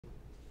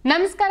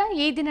ನಮಸ್ಕಾರ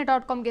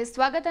eedina.com ಗೆ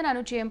ಸ್ವಾಗತ. ನಾನು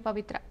ಜಿಎಂ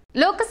ಪವಿತ್ರ.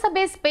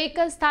 ಲೋಕಸಭೆ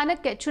ಸ್ಪೀಕರ್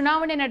ಸ್ಥಾನಕ್ಕೆ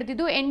ಚುನಾವಣೆ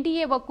ನಡೆದಿದ್ದು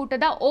ಎನ್ಡಿಎ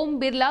ಒಕ್ಕೂಟದ ಓಂ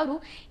ಬಿರ್ಲಾ ಅವರು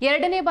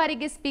ಎರಡನೇ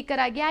ಬಾರಿಗೆ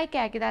ಸ್ಪೀಕರ್ ಆಗಿ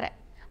ಆಯ್ಕೆಯಾಗಿದ್ದಾರೆ.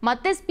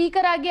 ಮತ್ತೆ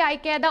ಸ್ಪೀಕರ್ ಆಗಿ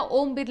ಆಯ್ಕೆಯಾದ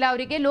ಓಂ ಬಿರ್ಲಾ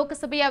ಅವರಿಗೆ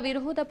ಲೋಕಸಭೆಯ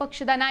ವಿರೋಧ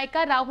ಪಕ್ಷದ ನಾಯಕ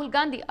ರಾಹುಲ್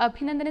ಗಾಂಧಿ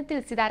ಅಭಿನಂದನೆ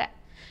ತಿಳಿಸಿದ್ದಾರೆ.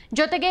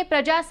 ಜೊತೆಗೆ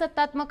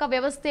ಪ್ರಜಾಸತ್ತಾತ್ಮಕ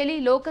ವ್ಯವಸ್ಥೆಯಲ್ಲಿ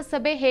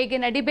ಲೋಕಸಭೆ ಹೇಗೆ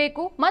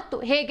ನಡಿಬೇಕು ಮತ್ತು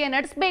ಹೇಗೆ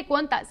ನಡೆಸಬೇಕು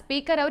ಅಂತ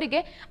ಸ್ಪೀಕರ್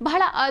ಅವರಿಗೆ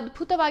ಬಹಳ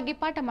ಅದ್ಭುತವಾಗಿ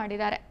ಪಾಠ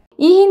ಮಾಡಿದ್ದಾರೆ.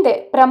 ಈ ಹಿಂದೆ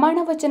ಪ್ರಮಾಣ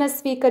ವಚನ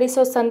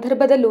ಸ್ವೀಕರಿಸೋ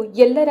ಸಂದರ್ಭದಲ್ಲೂ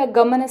ಎಲ್ಲರ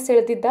ಗಮನ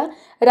ಸೆಳೆದಿದ್ದ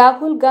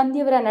ರಾಹುಲ್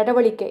ಗಾಂಧಿಯವರ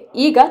ನಡವಳಿಕೆ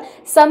ಈಗ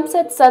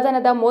ಸಂಸತ್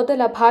ಸದನದ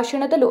ಮೊದಲ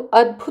ಭಾಷಣದಲ್ಲೂ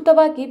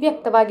ಅದ್ಭುತವಾಗಿ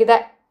ವ್ಯಕ್ತವಾಗಿದೆ.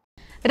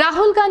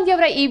 ರಾಹುಲ್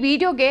ಗಾಂಧಿಯವರ ಈ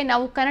ವಿಡಿಯೋಗೆ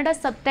ನಾವು ಕನ್ನಡ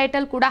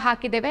ಸಬ್ಟೈಟಲ್ ಕೂಡ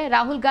ಹಾಕಿದ್ದೇವೆ.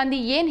 ರಾಹುಲ್ ಗಾಂಧಿ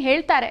ಏನು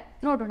ಹೇಳ್ತಾರೆ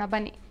ನೋಡೋಣ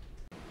ಬನ್ನಿ.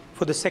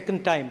 For the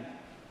second time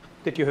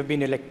that you have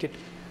been elected,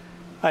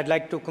 I'd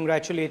like to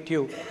congratulate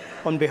you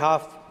on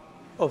behalf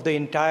of the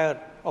entire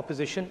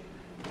opposition,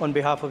 on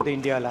behalf of the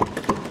India Alliance.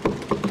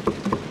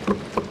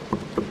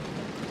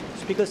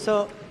 Speaker Sir,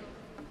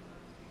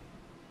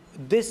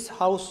 this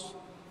House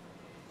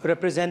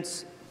represents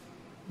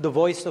the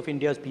voice of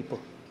India's people.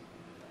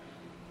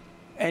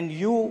 And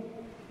you,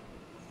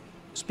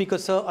 Speaker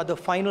Sir, are the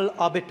final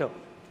arbiter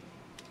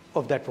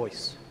of that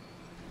voice.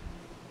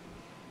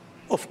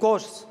 Of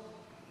course,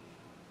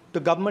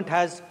 the government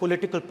has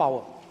political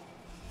power,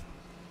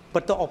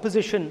 but the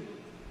opposition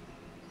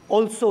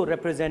also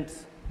represents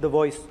the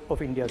voice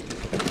of India's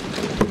people.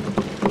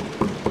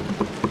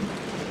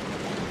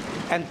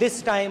 And this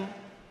time,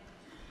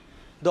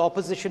 the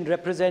opposition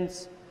represents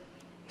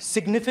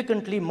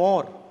significantly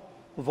more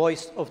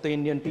voice of the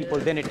Indian people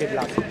than it did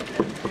last time.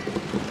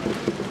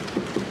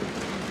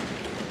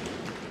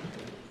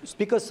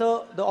 Speaker Sir,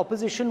 the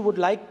opposition would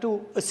like to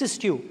assist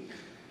you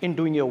in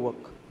doing your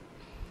work.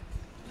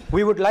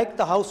 We would like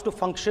the House to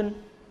function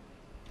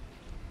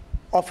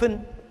often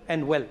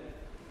and well.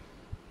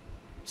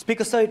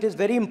 Speaker Sir, it is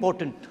very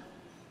important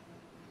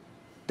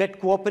that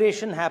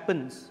cooperation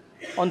happens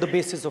on the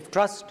basis of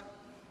trust.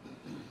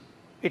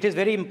 It is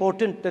very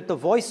important that the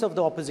voice of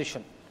the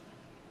opposition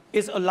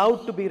is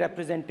allowed to be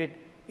represented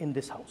in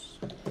this House.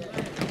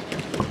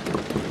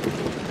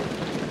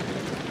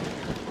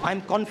 I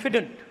am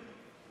confident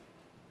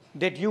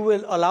that you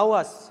will allow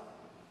us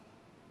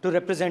to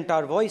represent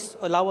our voice,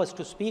 allow us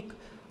to speak,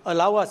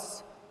 allow us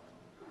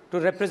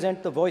to represent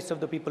the voice of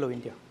the people of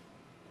India.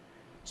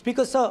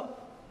 Speaker Sir,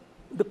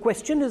 the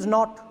question is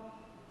not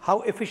how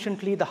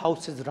efficiently the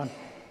House is run.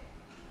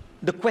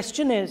 The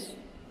question is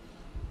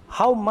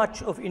how much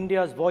of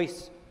India's voice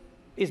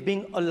is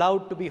being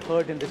allowed to be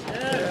heard in this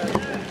House.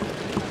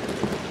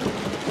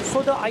 So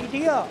the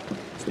idea,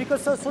 Speaker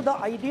Sir, the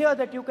idea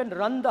that you can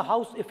run the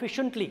House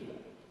efficiently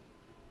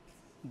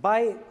by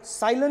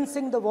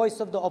silencing the voice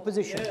of the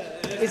opposition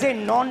is a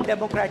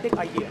non-democratic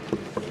idea.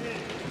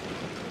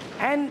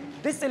 And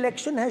this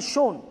election has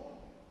shown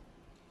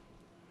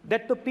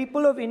that the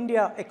people of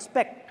India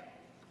expect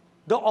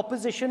the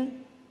opposition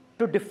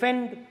to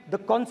defend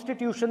the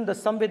Constitution, the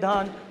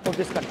Samvidhan of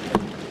this country.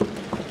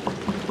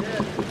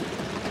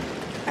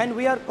 And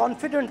we are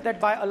confident that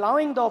by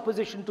allowing the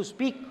opposition to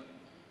speak,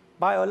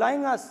 by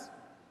allowing us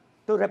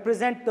to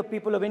represent the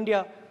people of India,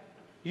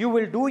 you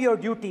will do your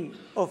duty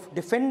of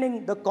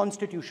defending the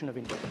Constitution of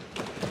India.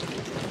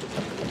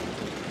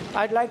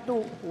 I'd like to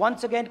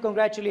once again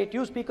congratulate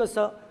you, Speaker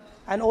Sir,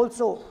 and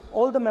also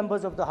all the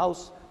members of the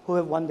House who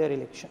have won their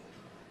election.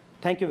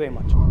 Thank you very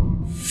much.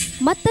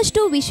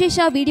 ಮತ್ತಷ್ಟು ವಿಶೇಷ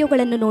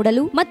ವಿಡಿಯೋಗಳನ್ನು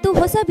ನೋಡಲು ಮತ್ತು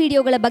ಹೊಸ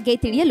ವಿಡಿಯೋಗಳ ಬಗ್ಗೆ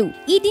ತಿಳಿಯಲು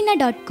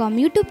eedina.com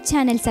YouTube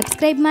channel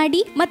subscribe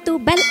ಮಾಡಿ ಮತ್ತು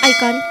ಬೆಲ್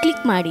ಐಕಾನ್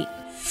ಕ್ಲಿಕ್ ಮಾಡಿ.